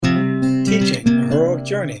Teaching a Heroic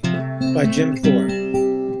Journey by Jim Thorpe.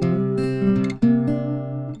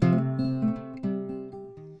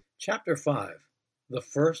 Chapter 5. The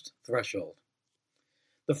First Threshold.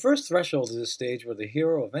 The first threshold is a stage where the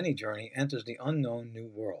hero of any journey enters the unknown new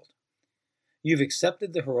world. You've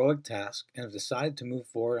accepted the heroic task and have decided to move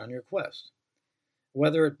forward on your quest.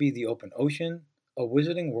 Whether it be the open ocean, a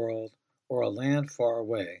wizarding world, or a land far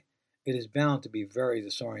away, it is bound to be very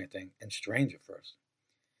disorienting and strange at first.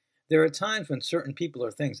 There are times when certain people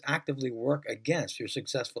or things actively work against your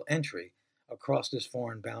successful entry across this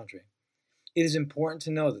foreign boundary. It is important to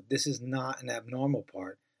know that this is not an abnormal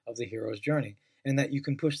part of the hero's journey and that you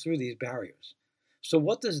can push through these barriers. So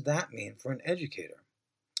what does that mean for an educator?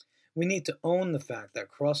 We need to own the fact that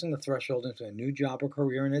crossing the threshold into a new job or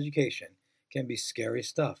career in education can be scary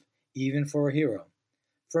stuff, even for a hero.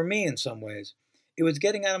 For me, in some ways, it was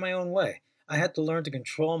getting out of my own way. I had to learn to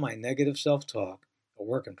control my negative self-talk, a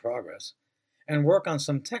work in progress, and work on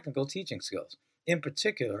some technical teaching skills. In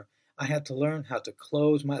particular, I had to learn how to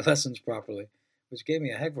close my lessons properly, which gave me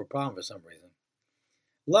a heck of a problem for some reason.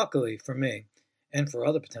 Luckily for me, and for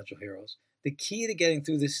other potential heroes, the key to getting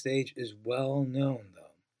through this stage is well known,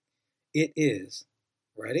 though. It is,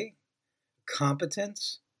 ready?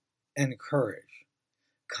 Competence and courage.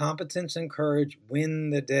 Competence and courage win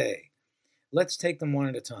the day. Let's take them one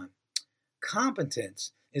at a time.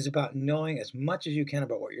 Competence is about knowing as much as you can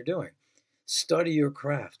about what you're doing. Study your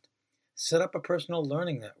craft. Set up a personal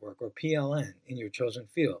learning network, or PLN, in your chosen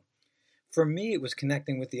field. For me, it was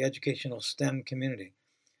connecting with the educational STEM community.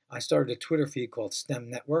 I started a Twitter feed called STEM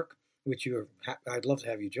Network, which I'd love to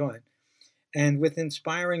have you join, and with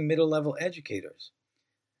inspiring middle-level educators.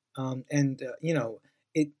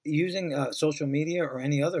 Using social media or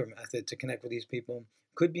any other method to connect with these people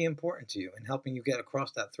could be important to you in helping you get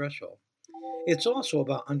across that threshold. It's also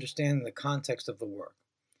about understanding the context of the work.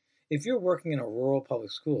 If you're working in a rural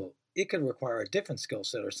public school, it could require a different skill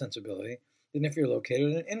set or sensibility than if you're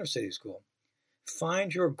located in an inner city school.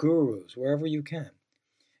 Find your gurus wherever you can.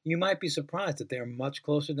 You might be surprised that they are much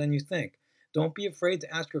closer than you think. Don't be afraid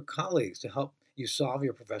to ask your colleagues to help you solve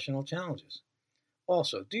your professional challenges.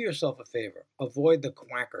 Also, do yourself a favor. Avoid the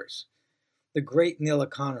quackers. The great Neil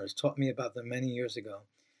O'Connors taught me about them many years ago.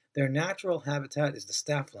 Their natural habitat is the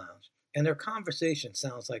staff lounge, and their conversation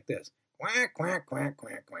sounds like this: quack, quack, quack,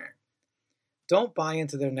 quack, quack. Don't buy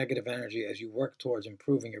into their negative energy as you work towards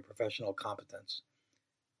improving your professional competence.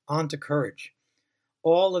 On to courage.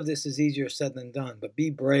 All of this is easier said than done, but be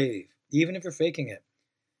brave, even if you're faking it.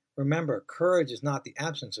 Remember, courage is not the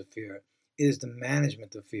absence of fear, it is the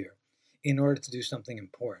management of fear in order to do something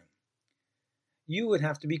important. You would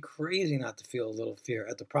have to be crazy not to feel a little fear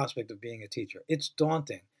at the prospect of being a teacher. It's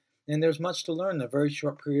daunting, and there's much to learn in a very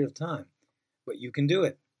short period of time. But you can do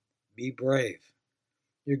it. Be brave.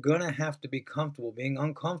 You're going to have to be comfortable being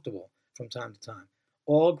uncomfortable from time to time.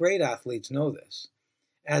 All great athletes know this.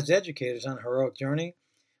 As educators on a heroic journey,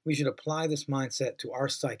 we should apply this mindset to our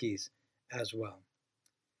psyches as well.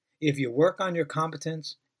 If you work on your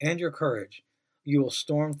competence and your courage, you will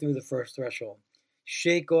storm through the first threshold,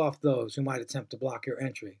 shake off those who might attempt to block your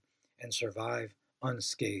entry, and survive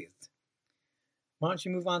unscathed. Why don't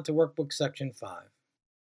you move on to workbook section 5?